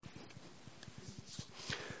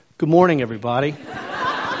Good morning, everybody.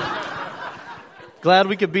 Glad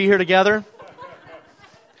we could be here together.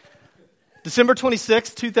 December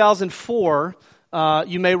 26th, 2004.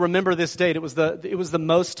 You may remember this date. It was the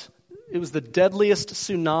deadliest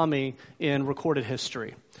tsunami in recorded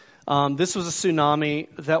history. This was a tsunami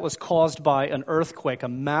that was caused by an earthquake, a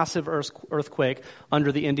massive earthquake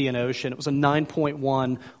under the Indian Ocean. It was a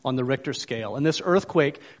 9.1 on the Richter scale. And this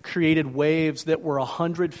earthquake created waves that were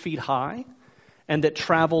 100 feet high and that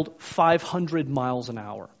traveled 500 miles an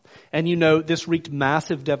hour. And you know, this wreaked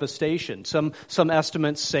massive devastation. Some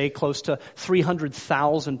estimates say close to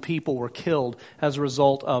 300,000 people were killed as a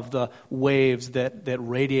result of the waves that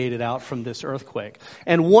radiated out from this earthquake.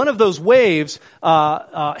 And one of those waves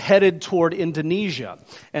headed toward Indonesia.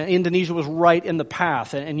 And Indonesia was right in the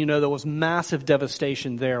path. And you know, there was massive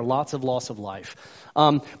devastation there, lots of loss of life.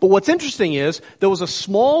 But what's interesting is there was a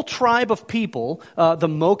small tribe of people, the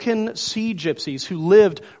Moken Sea Gypsies, who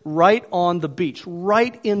lived right on the beach,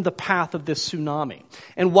 right in the path of this tsunami.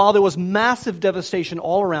 And while there was massive devastation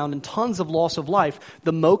all around and tons of loss of life,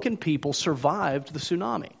 the Moken people survived the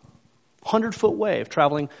tsunami. 100-foot wave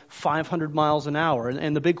traveling 500 miles an hour.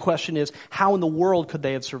 And the big question is, how in the world could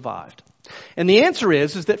they have survived? And the answer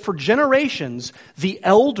is that for generations, the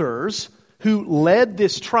elders who led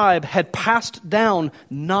this tribe had passed down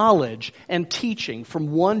knowledge and teaching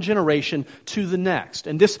from one generation to the next.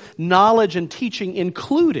 And this knowledge and teaching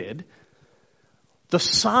included the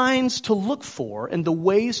signs to look for and the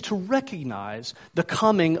ways to recognize the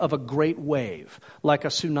coming of a great wave, like a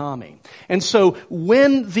tsunami. And so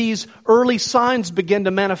when these early signs began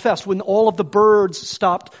to manifest, when all of the birds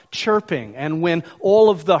stopped chirping, and when all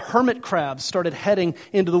of the hermit crabs started heading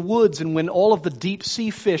into the woods, and when all of the deep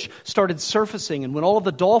sea fish started surfacing, and when all of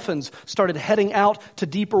the dolphins started heading out to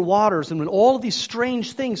deeper waters, and when all of these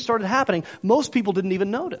strange things started happening, most people didn't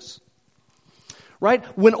even notice. Right?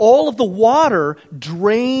 When all of the water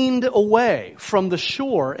drained away from the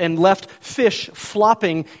shore and left fish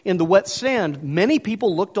flopping in the wet sand, many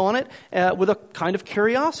people looked on it with a kind of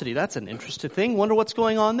curiosity. That's an interesting thing. Wonder what's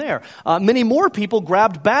going on there. Many more people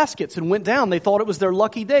grabbed baskets and went down. They thought it was their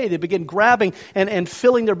lucky day. They began grabbing and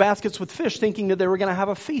filling their baskets with fish, thinking that they were going to have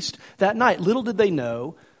a feast that night. Little did they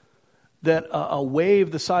know that a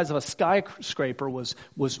wave the size of a skyscraper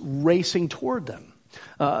was racing toward them.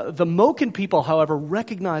 The Moken people, however,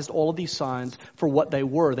 recognized all of these signs for what they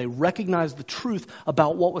were. They recognized the truth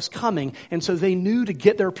about what was coming, and so they knew to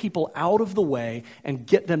get their people out of the way and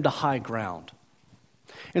get them to high ground.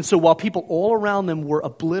 And so while people all around them were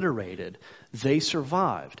obliterated, they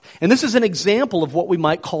survived. And this is an example of what we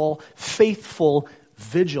might call faithful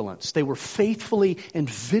vigilance. They were faithfully and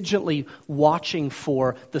vigilantly watching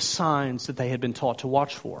for the signs that they had been taught to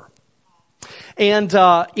watch for. And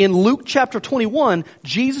in Luke chapter 21,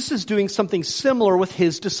 Jesus is doing something similar with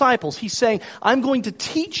his disciples. He's saying, I'm going to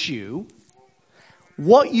teach you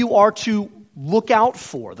what you are to look out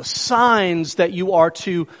for, the signs that you are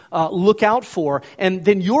to look out for, and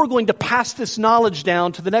then you're going to pass this knowledge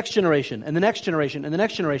down to the next generation, and the next generation, and the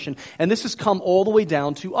next generation, and this has come all the way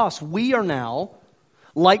down to us. We are now,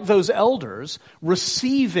 like those elders,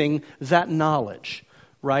 receiving that knowledge.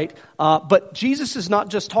 Right? But Jesus is not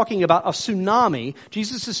just talking about a tsunami.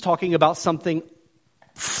 Jesus is talking about something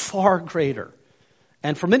far greater.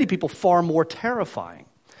 And for many people, far more terrifying.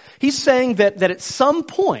 He's saying that at some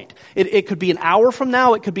point, it could be an hour from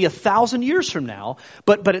now, it could be 1,000 years from now,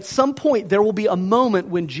 but at some point there will be a moment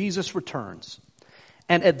when Jesus returns.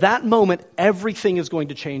 And at that moment, everything is going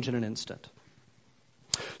to change in an instant.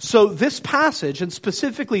 So this passage, and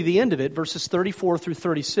specifically the end of it, verses 34 through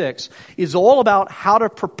 36, is all about how to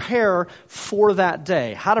prepare for that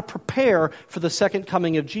day, how to prepare for the second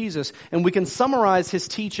coming of Jesus. And we can summarize his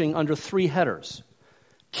teaching under three headers.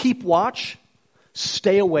 Keep watch,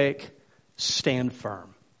 stay awake, stand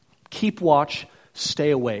firm. Keep watch,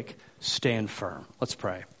 stay awake, stand firm. Let's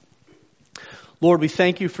pray. Lord, we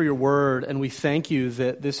thank you for your word, and we thank you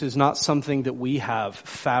that this is not something that we have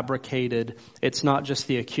fabricated. It's not just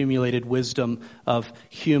the accumulated wisdom of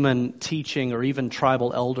human teaching or even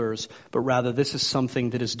tribal elders, but rather this is something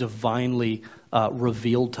that is divinely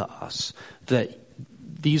revealed to us. That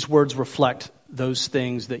these words reflect those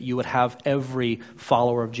things that you would have every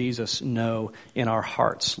follower of Jesus know in our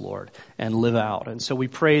hearts, Lord, and live out. And so we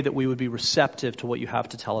pray that we would be receptive to what you have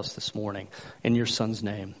to tell us this morning. In your Son's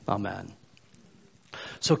name, amen.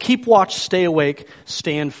 So keep watch, stay awake,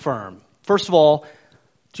 stand firm. First of all,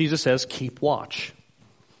 Jesus says, keep watch.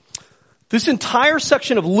 This entire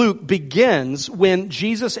section of Luke begins when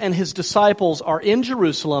Jesus and his disciples are in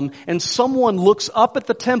Jerusalem and someone looks up at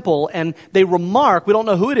the temple and they remark, we don't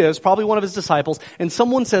know who it is, probably one of his disciples, and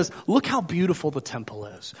someone says, look how beautiful the temple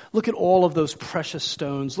is. Look at all of those precious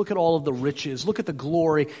stones. Look at all of the riches. Look at the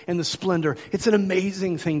glory and the splendor. It's an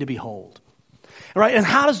amazing thing to behold. Right? And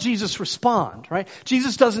how does Jesus respond? Right?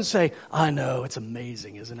 Jesus doesn't say, I know, it's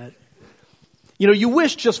amazing, isn't it? You know, you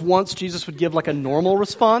wish just once Jesus would give like a normal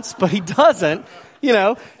response, but he doesn't. You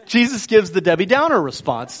know, Jesus gives the Debbie Downer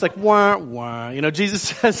response. It's like, wah, wah. You know, Jesus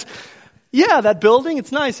says, yeah, that building,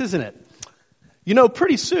 it's nice, isn't it? You know,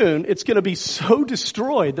 pretty soon it's going to be so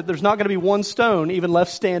destroyed that there's not going to be one stone even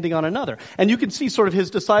left standing on another. And you can see sort of his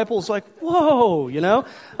disciples like, whoa,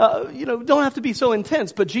 don't have to be so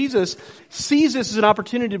intense. But Jesus sees this as an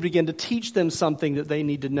opportunity to begin to teach them something that they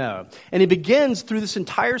need to know. And he begins through this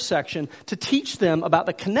entire section to teach them about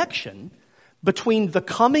the connection between the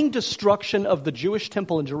coming destruction of the Jewish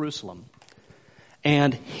temple in Jerusalem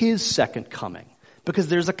and his second coming. Because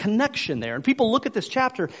there's a connection there. And people look at this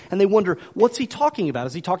chapter and they wonder, what's he talking about?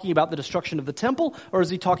 Is he talking about the destruction of the temple, or is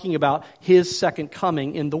he talking about his second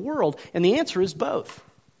coming in the world? And the answer is both.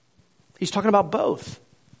 He's talking about both.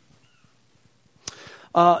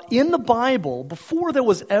 In the Bible, before there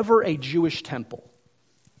was ever a Jewish temple,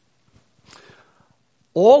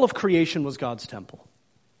 all of creation was God's temple.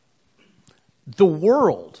 The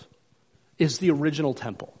world is the original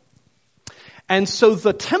temple. And so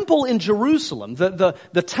the temple in Jerusalem,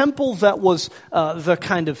 the temple that was the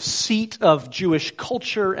kind of seat of Jewish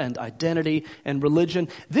culture and identity and religion,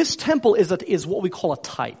 this temple is what we call a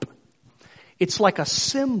type. It's like a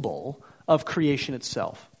symbol of creation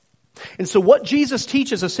itself. And so what Jesus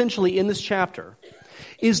teaches essentially in this chapter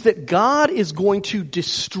is that God is going to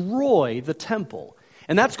destroy the temple.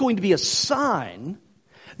 And that's going to be a sign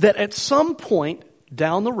that at some point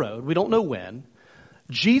down the road, we don't know when,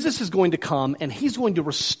 Jesus is going to come and he's going to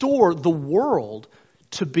restore the world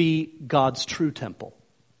to be God's true temple.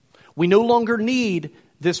 We no longer need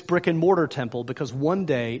this brick and mortar temple because one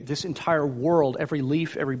day this entire world, every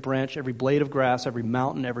leaf, every branch, every blade of grass, every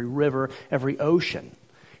mountain, every river, every ocean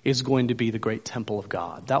is going to be the great temple of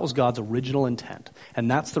God. That was God's original intent.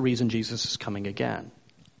 And that's the reason Jesus is coming again.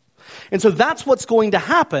 And so that's what's going to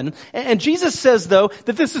happen. And Jesus says, though,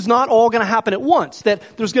 that this is not all going to happen at once, that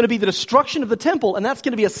there's going to be the destruction of the temple, and that's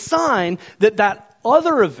going to be a sign that that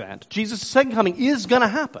other event, Jesus' second coming, is going to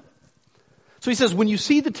happen. So he says, when you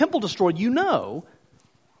see the temple destroyed, you know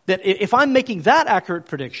that if I'm making that accurate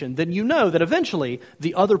prediction, then you know that eventually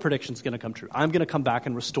the other prediction is going to come true. I'm going to come back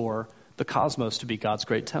and restore the cosmos to be God's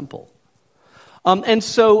great temple. And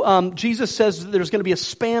so Jesus says that there's going to be a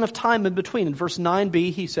span of time in between. In verse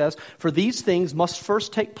 9b, he says, for these things must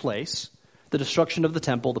first take place, the destruction of the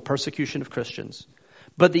temple, the persecution of Christians.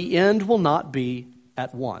 But the end will not be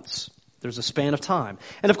at once. There's a span of time.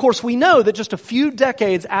 And of course, we know that just a few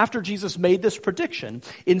decades after Jesus made this prediction,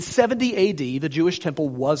 in 70 AD, the Jewish temple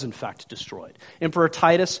was in fact destroyed. Emperor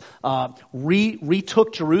Titus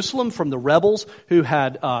retook Jerusalem from the rebels who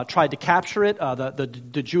had tried to capture it,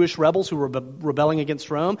 the Jewish rebels who were rebelling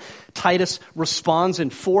against Rome. Titus responds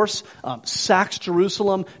in force, sacks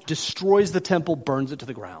Jerusalem, destroys the temple, burns it to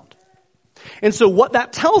the ground. And so what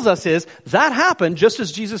that tells us is that happened just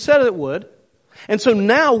as Jesus said it would. And so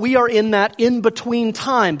now we are in that in-between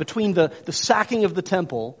time between the sacking of the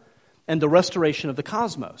temple and the restoration of the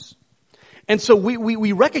cosmos. And so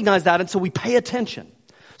we recognize that, and so we pay attention.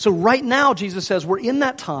 So right now, Jesus says, we're in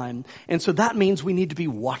that time, and so that means we need to be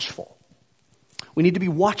watchful. We need to be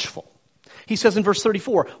watchful. He says in verse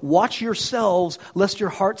 34, watch yourselves, lest your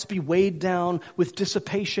hearts be weighed down with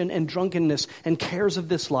dissipation and drunkenness and cares of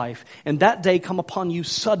this life, and that day come upon you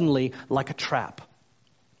suddenly like a trap.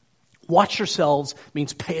 Watch yourselves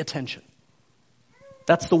means pay attention.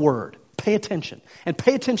 That's the word. Pay attention. And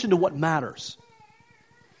pay attention to what matters.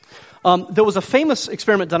 There was a famous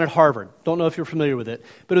experiment done at Harvard. Don't know if you're familiar with it.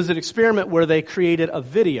 But it was an experiment where they created a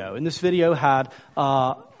video. And this video had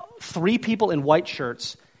 3 people in white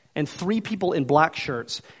shirts and 3 people in black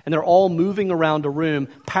shirts. And they're all moving around a room,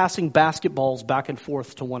 passing basketballs back and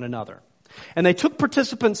forth to one another. And they took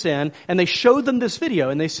participants in and they showed them this video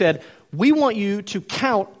and they said, we want you to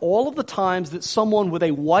count all of the times that someone with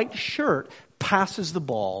a white shirt passes the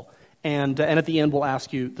ball, and at the end we'll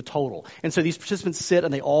ask you the total. And so these participants sit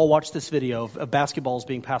and they all watch this video of basketballs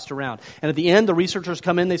being passed around. And at the end the researchers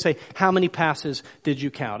come in, they say, how many passes did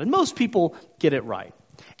you count? And most people get it right.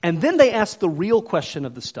 And then they ask the real question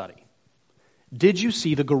of the study. Did you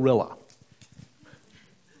see the gorilla?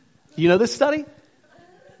 You know this study?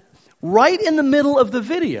 Right in the middle of the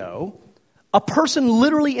video, a person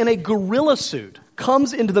literally in a gorilla suit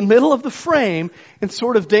comes into the middle of the frame and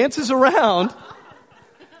sort of dances around,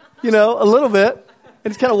 a little bit,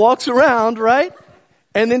 and just kind of walks around, right?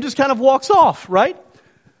 And then just kind of walks off, right?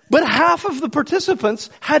 But half of the participants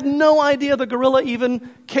had no idea the gorilla even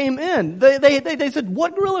came in. They said,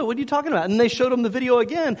 "What gorilla? What are you talking about?" And they showed them the video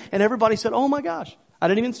again, and everybody said, "Oh my gosh, I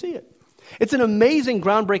didn't even see it." It's an amazing,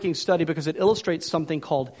 groundbreaking study because it illustrates something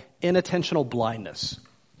called inattentional blindness.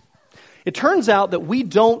 It turns out that we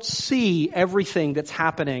don't see everything that's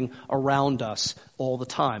happening around us all the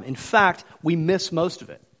time. In fact, we miss most of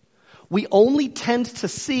it. We only tend to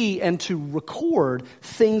see and to record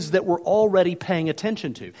things that we're already paying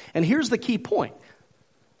attention to. And here's the key point.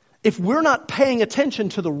 If we're not paying attention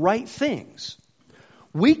to the right things,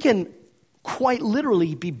 we can quite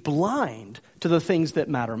literally be blind to the things that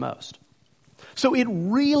matter most. So it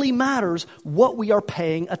really matters what we are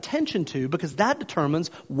paying attention to because that determines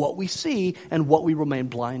what we see and what we remain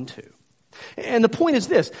blind to. And the point is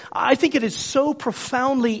this. I think it is so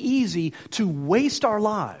profoundly easy to waste our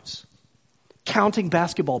lives counting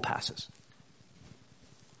basketball passes.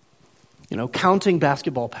 Counting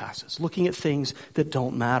basketball passes, looking at things that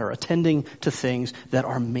don't matter, attending to things that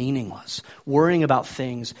are meaningless, worrying about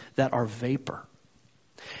things that are vapor.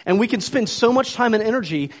 And we can spend so much time and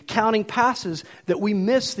energy counting passes that we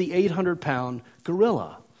miss the 800-pound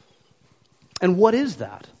gorilla. And what is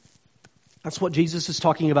that? That's what Jesus is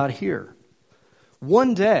talking about here.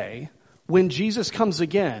 One day, when Jesus comes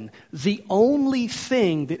again, the only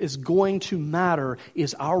thing that is going to matter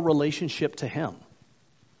is our relationship to Him.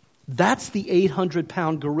 That's the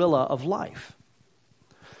 800-pound gorilla of life.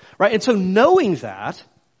 Right? And so knowing that,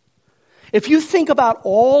 if you think about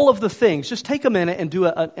all of the things, just take a minute and do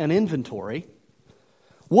an inventory.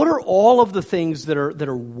 What are all of the things that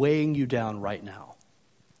are weighing you down right now?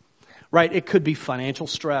 Right? It could be financial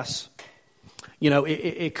stress.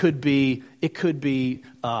 It could be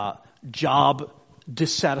job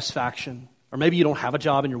dissatisfaction, or maybe you don't have a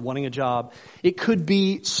job and you're wanting a job. It could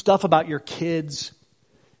be stuff about your kids,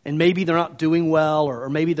 and maybe they're not doing well, or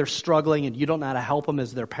maybe they're struggling and you don't know how to help them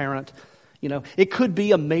as their parent. It could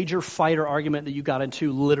be a major fight or argument that you got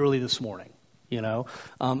into literally this morning.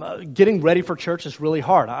 Getting ready for church is really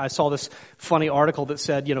hard. I saw this funny article that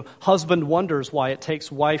said, husband wonders why it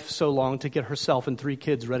takes wife so long to get herself and 3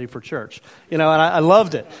 kids ready for church. And I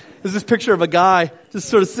loved it. There's this picture of a guy just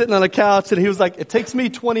sort of sitting on a couch, and he was like, "It takes me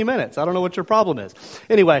 20 minutes. I don't know what your problem is."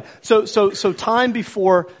 Anyway, so time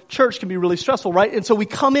before church can be really stressful, right? And so we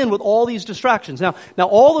come in with all these distractions. Now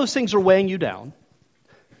all those things are weighing you down.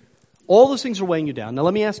 All those things are weighing you down. Now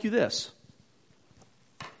let me ask you this.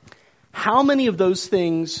 How many of those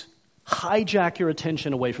things hijack your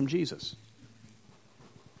attention away from Jesus?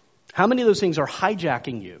 How many of those things are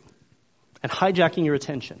hijacking you and hijacking your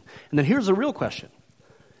attention? And then here's the real question.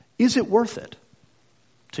 Is it worth it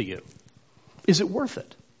to you? Is it worth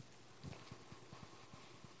it?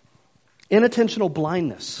 Inattentional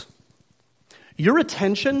blindness. Your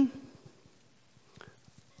attention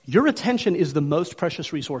is the most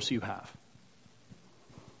precious resource you have.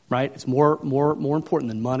 Right? It's more important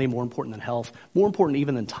than money, more important than health, more important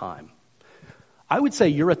even than time. I would say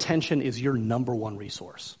your attention is your number one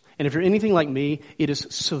resource. And if you're anything like me, it is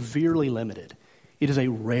severely limited. It is a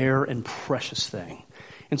rare and precious thing.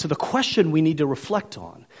 And so the question we need to reflect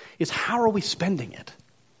on is, how are we spending it?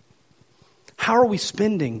 How are we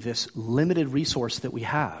spending this limited resource that we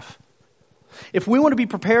have? If we want to be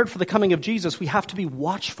prepared for the coming of Jesus, we have to be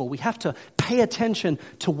watchful. We have to pay attention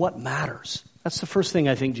to what matters. That's the first thing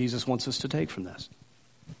I think Jesus wants us to take from this.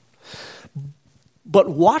 But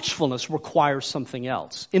watchfulness requires something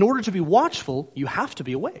else. In order to be watchful, you have to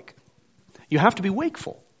be awake. You have to be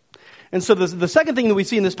wakeful. And so the second thing that we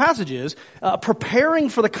see in this passage is preparing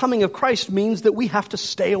for the coming of Christ means that we have to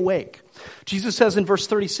stay awake. Jesus says in verse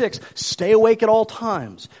 36, "Stay awake at all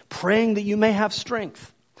times, praying that you may have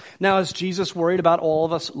strength." Now, is Jesus worried about all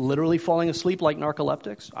of us literally falling asleep like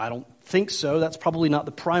narcoleptics? I don't think so. That's probably not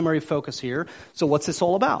the primary focus here. So what's this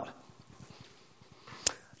all about?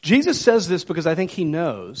 Jesus says this because I think He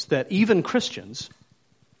knows that even Christians,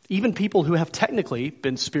 even people who have technically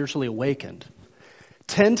been spiritually awakened,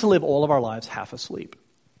 tend to live all of our lives half asleep.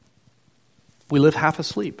 We live half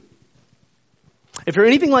asleep. If you're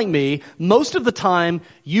anything like me, most of the time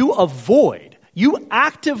you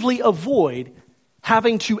actively avoid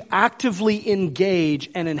having to actively engage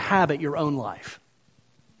and inhabit your own life.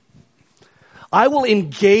 I will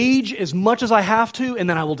engage as much as I have to, and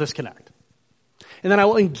then I will disconnect. And then I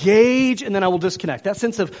will engage, and then I will disconnect. That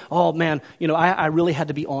sense of, oh man, I really had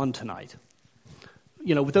to be on tonight.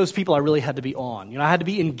 With those people, I really had to be on. I had to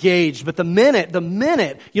be engaged. But the minute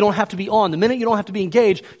you don't have to be on, the minute you don't have to be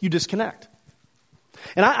engaged, you disconnect.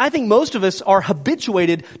 And I think most of us are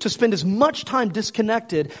habituated to spend as much time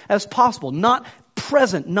disconnected as possible, not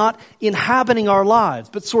present, not inhabiting our lives,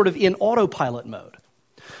 but sort of in autopilot mode.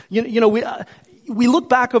 We look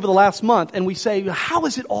back over the last month and we say, how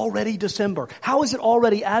is it already December? How is it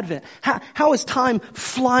already Advent? How is time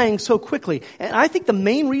flying so quickly? And I think the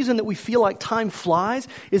main reason that we feel like time flies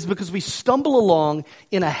is because we stumble along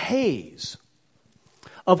in a haze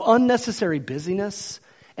of unnecessary busyness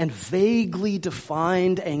and vaguely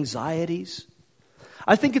defined anxieties.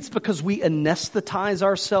 I think it's because we anesthetize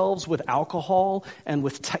ourselves with alcohol and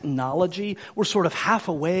with technology. We're sort of half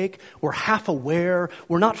awake, we're half aware,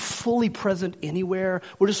 we're not fully present anywhere.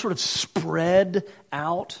 We're just sort of spread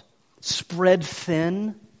out, spread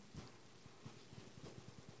thin.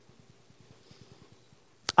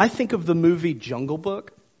 I think of the movie Jungle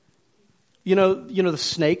Book. You know the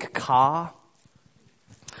snake Kaa?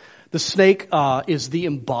 The snake is the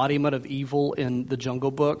embodiment of evil in the Jungle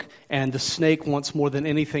Book, and the snake wants more than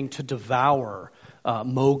anything to devour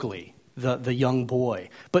Mowgli, the young boy.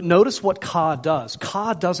 But notice what Kaa does.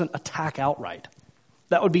 Kaa doesn't attack outright.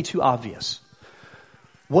 That would be too obvious.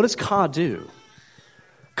 What does Kaa do?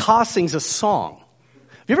 Kaa sings a song.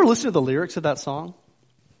 Have you ever listened to the lyrics of that song?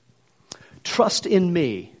 Trust in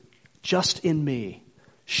me, just in me.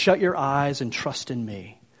 Shut your eyes and trust in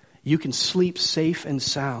me. You can sleep safe and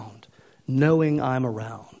sound, knowing I'm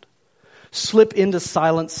around. Slip into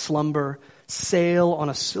silent slumber, sail on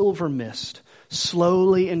a silver mist.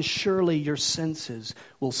 Slowly and surely your senses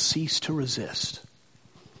will cease to resist.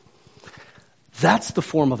 That's the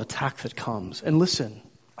form of attack that comes. And listen,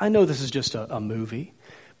 I know this is just a movie,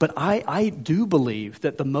 but I do believe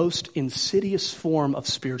that the most insidious form of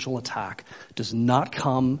spiritual attack does not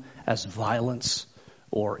come as violence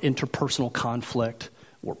or interpersonal conflict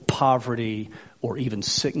or poverty, or even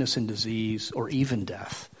sickness and disease, or even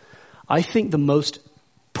death. I think the most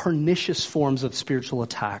pernicious forms of spiritual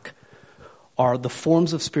attack are the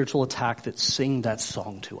forms of spiritual attack that sing that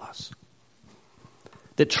song to us,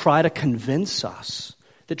 that try to convince us,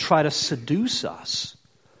 that try to seduce us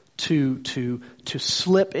to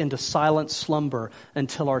slip into silent slumber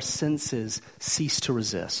until our senses cease to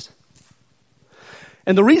resist.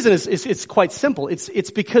 And the reason is it's quite simple. It's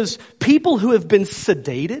because people who have been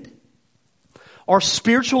sedated are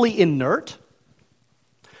spiritually inert,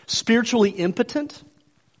 spiritually impotent,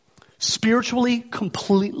 spiritually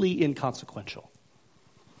completely inconsequential.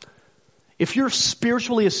 If you're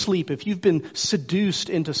spiritually asleep, if you've been seduced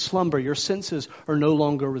into slumber, your senses are no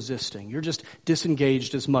longer resisting. You're just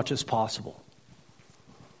disengaged as much as possible.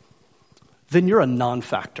 Then you're a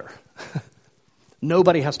non-factor.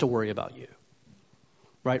 Nobody has to worry about you.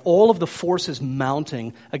 Right? All of the forces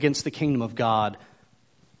mounting against the kingdom of God,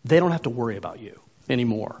 they don't have to worry about you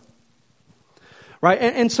anymore. Right?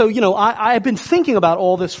 And so, I've been thinking about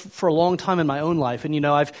all this for a long time in my own life. And,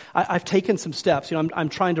 I've taken some steps. I'm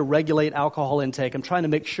trying to regulate alcohol intake. I'm trying to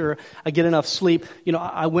make sure I get enough sleep.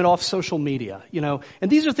 I went off social media,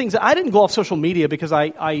 and these are things that I didn't go off social media because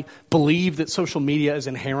I believe that social media is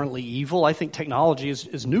inherently evil. I think technology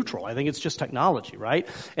is neutral. I think it's just technology, right?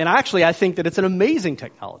 And actually, I think that it's an amazing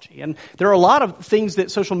technology. And there are a lot of things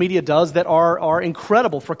that social media does that are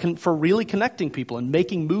incredible for really connecting people and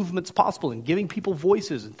making movements possible and giving people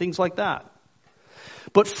voices and things like that.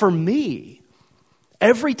 But for me,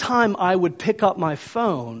 every time I would pick up my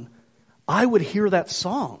phone, I would hear that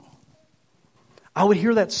song. I would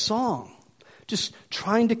hear that song just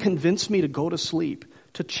trying to convince me to go to sleep,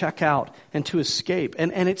 to check out, and to escape.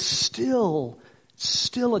 And it's still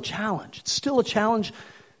a challenge. It's still a challenge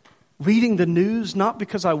reading the news, not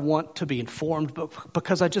because I want to be informed, but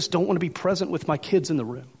because I just don't want to be present with my kids in the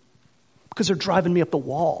room. Because they're driving me up the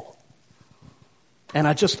wall. And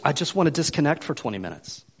I just want to disconnect for 20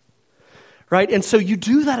 minutes. Right? And so you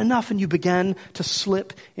do that enough and you begin to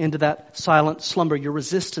slip into that silent slumber. Your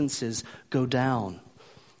resistances go down.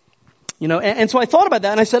 And so I thought about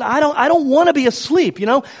that and I said, I don't want to be asleep.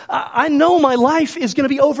 I know my life is going to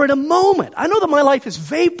be over in a moment. I know that my life is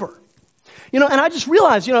vapor. And I just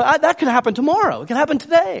realized, that could happen tomorrow. It could happen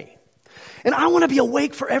today. And I want to be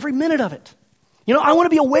awake for every minute of it. I want to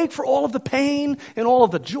be awake for all of the pain and all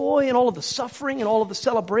of the joy and all of the suffering and all of the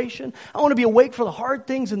celebration. I want to be awake for the hard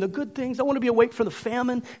things and the good things. I want to be awake for the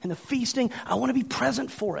famine and the feasting. I want to be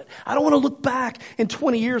present for it. I don't want to look back in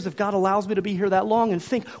 20 years, if God allows me to be here that long, and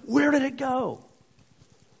think, where did it go?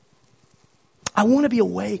 I want to be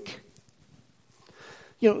awake.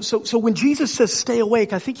 So when Jesus says stay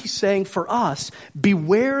awake, I think he's saying for us,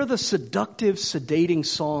 beware the seductive, sedating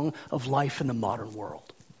song of life in the modern world.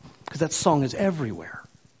 Because that song is everywhere.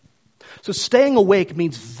 So staying awake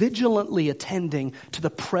means vigilantly attending to the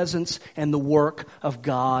presence and the work of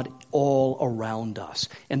God all around us.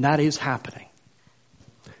 And that is happening.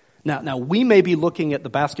 Now we may be looking at the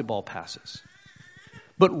basketball passes,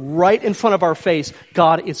 but right in front of our face,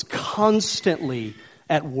 God is constantly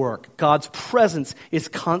at work. God's presence is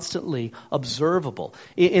constantly observable.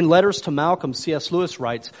 In Letters to Malcolm, C.S. Lewis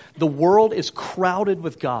writes, "The world is crowded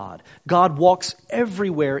with God. God walks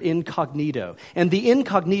everywhere incognito, and the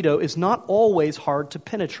incognito is not always hard to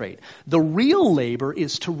penetrate. The real labor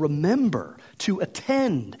is to remember, to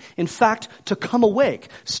attend, in fact, to come awake,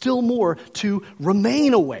 still more, to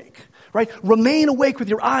remain awake." Right? Remain awake with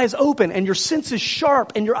your eyes open and your senses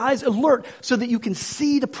sharp and your eyes alert so that you can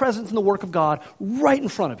see the presence and the work of God right in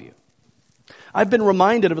front of you. I've been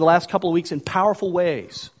reminded over the last couple of weeks in powerful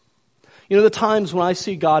ways. The times when I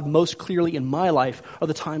see God most clearly in my life are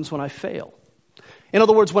the times when I fail. In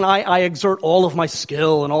other words, when I exert all of my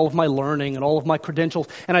skill and all of my learning and all of my credentials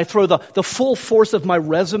and I throw the full force of my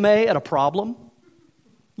resume at a problem.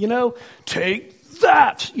 Take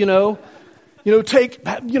that, take,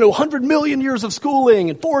 100 million years of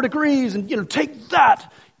schooling and 4 degrees and, take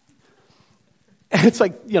that. And it's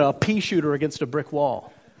like, a pea shooter against a brick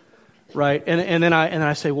wall, right? And then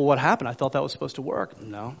I say, well, what happened? I thought that was supposed to work.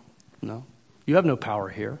 No, you have no power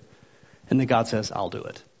here. And then God says, I'll do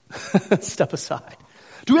it. Step aside.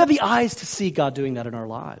 Do we have the eyes to see God doing that in our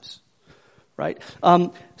lives? Right?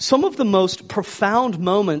 Some of the most profound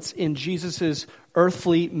moments in Jesus'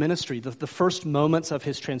 earthly ministry, the first moments of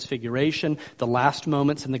his transfiguration, the last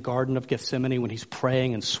moments in the Garden of Gethsemane when he's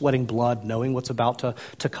praying and sweating blood, knowing what's about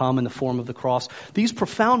to come in the form of the cross. These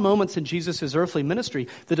profound moments in Jesus' earthly ministry,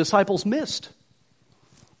 the disciples missed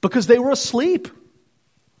because they were asleep.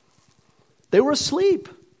 They were asleep.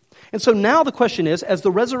 And so now the question is, as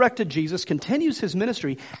the resurrected Jesus continues his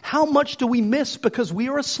ministry, how much do we miss because we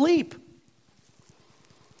are asleep?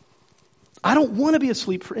 I don't want to be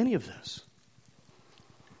asleep for any of this.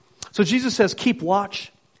 So Jesus says, keep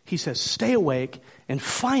watch. He says, stay awake. And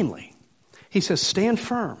finally, he says, stand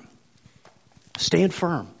firm. Stand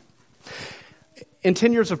firm. In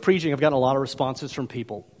 10 years of preaching, I've gotten a lot of responses from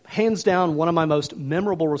people. Hands down, one of my most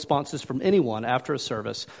memorable responses from anyone after a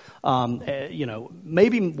service,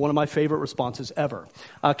 maybe one of my favorite responses ever,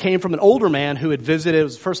 came from an older man who had visited. It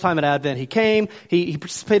was the first time at Advent. He came, he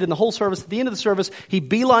participated in the whole service. At the end of the service, he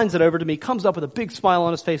beelines it over to me, comes up with a big smile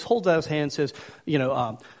on his face, holds out his hand, says,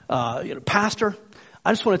 Pastor,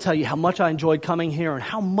 I just want to tell you how much I enjoyed coming here and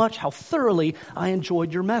how thoroughly I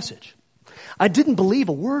enjoyed your message. I didn't believe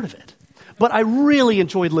a word of it, but I really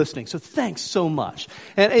enjoyed listening, so thanks so much.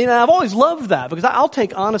 And I've always loved that because I'll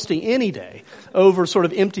take honesty any day over sort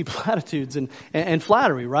of empty platitudes and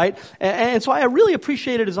flattery, right? And so I really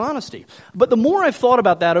appreciated his honesty. But the more I've thought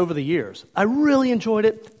about that over the years, I really enjoyed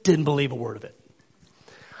it, didn't believe a word of it.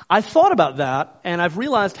 I thought about that, and I've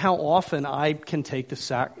realized how often I can take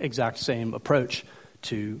the exact same approach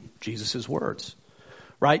to Jesus' words.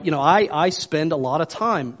 Right? I spend a lot of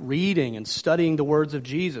time reading and studying the words of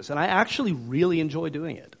Jesus, and I actually really enjoy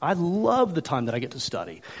doing it. I love the time that I get to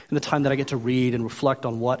study and the time that I get to read and reflect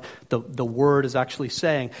on what the word is actually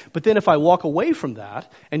saying. But then if I walk away from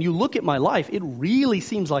that and you look at my life, it really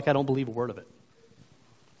seems like I don't believe a word of it.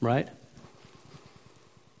 Right?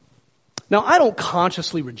 Now, I don't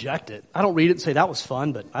consciously reject it. I don't read it and say, that was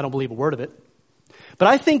fun, but I don't believe a word of it. But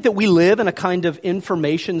I think that we live in a kind of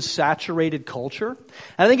information-saturated culture. And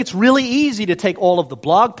I think it's really easy to take all of the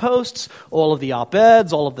blog posts, all of the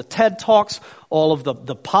op-eds, all of the TED Talks, all of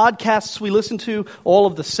the podcasts we listen to, all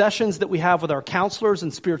of the sessions that we have with our counselors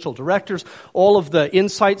and spiritual directors, all of the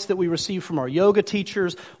insights that we receive from our yoga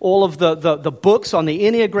teachers, all of the books on the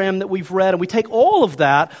Enneagram that we've read, and we take all of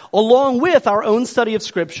that along with our own study of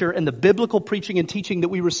Scripture and the biblical preaching and teaching that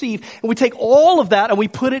we receive, and we take all of that and we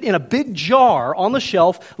put it in a big jar on the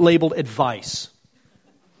shelf labeled advice.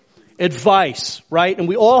 Advice, right? And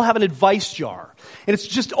we all have an advice jar. And it's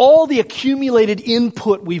just all the accumulated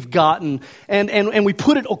input we've gotten, and we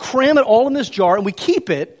put it, or cram it all in this jar, and we keep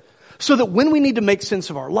it so that when we need to make sense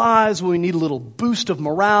of our lives, when we need a little boost of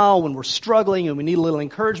morale, when we're struggling and we need a little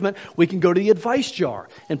encouragement, we can go to the advice jar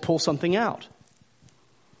and pull something out.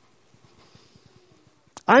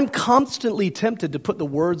 I'm constantly tempted to put the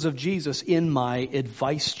words of Jesus in my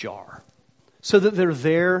advice jar so that they're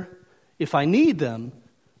there if I need them,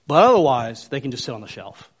 but otherwise they can just sit on the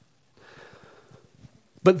shelf.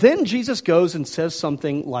 But then Jesus goes and says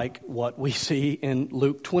something like what we see in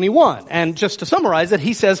Luke 21. And just to summarize it,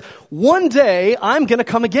 he says, one day I'm going to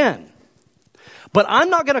come again. But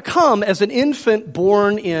I'm not going to come as an infant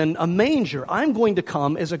born in a manger. I'm going to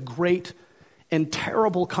come as a great and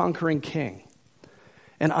terrible conquering king.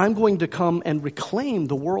 And I'm going to come and reclaim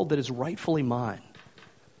the world that is rightfully mine.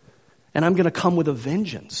 And I'm going to come with a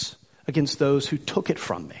vengeance against those who took it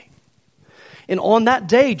from me. And on that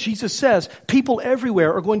day, Jesus says, people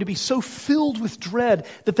everywhere are going to be so filled with dread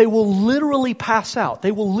that they will literally pass out.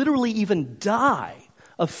 They will literally even die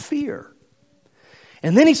of fear.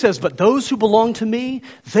 And then he says, but those who belong to me,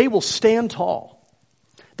 they will stand tall.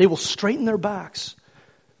 They will straighten their backs.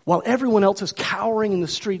 While everyone else is cowering in the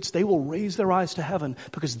streets, they will raise their eyes to heaven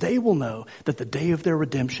because they will know that the day of their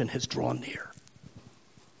redemption has drawn near.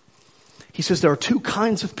 He says there are two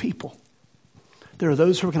kinds of people. There are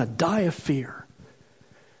those who are going to die of fear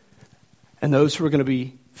and those who are going to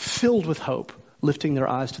be filled with hope, lifting their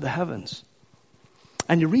eyes to the heavens.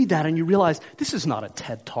 And you read that and you realize this is not a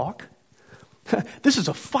TED Talk. This is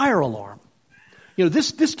a fire alarm.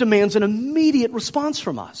 This demands an immediate response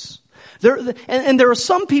from us. There are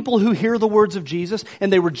some people who hear the words of Jesus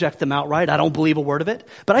and they reject them outright. I don't believe a word of it.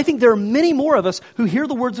 But I think there are many more of us who hear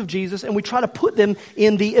the words of Jesus and we try to put them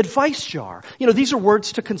in the advice jar. These are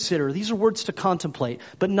words to consider. These are words to contemplate,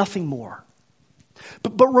 but nothing more.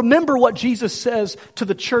 But remember what Jesus says to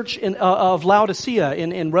the church of Laodicea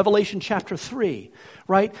in Revelation chapter 3,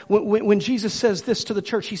 right? When Jesus says this to the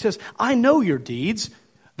church, he says, I know your deeds,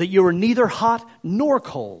 that you are neither hot nor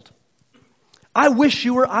cold. I wish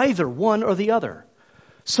you were either one or the other.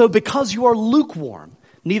 So because you are lukewarm,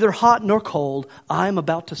 neither hot nor cold, I am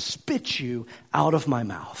about to spit you out of my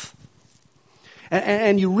mouth.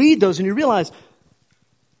 And you read those and you realize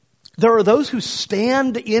there are those who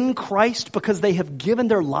stand in Christ because they have given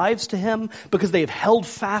their lives to Him, because they have held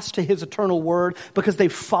fast to His eternal word, because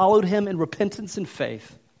they've followed Him in repentance and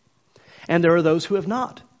faith. And there are those who have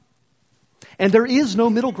not. And there is no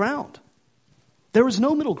middle ground. There is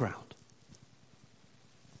no middle ground.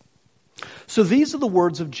 So these are the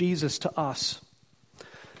words of Jesus to us,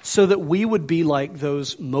 so that we would be like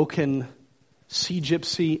those Moken sea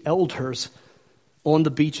gypsy elders on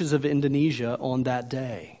the beaches of Indonesia on that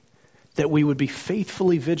day. That we would be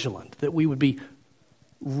faithfully vigilant, that we would be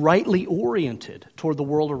rightly oriented toward the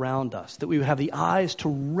world around us, that we would have the eyes to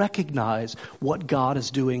recognize what God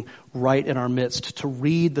is doing right in our midst, to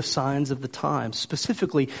read the signs of the times,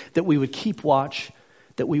 specifically that we would keep watch,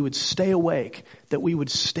 that we would stay awake, that we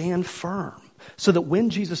would stand firm, so that when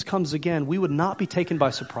Jesus comes again, we would not be taken by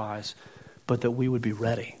surprise, but that we would be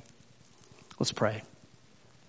ready. Let's pray.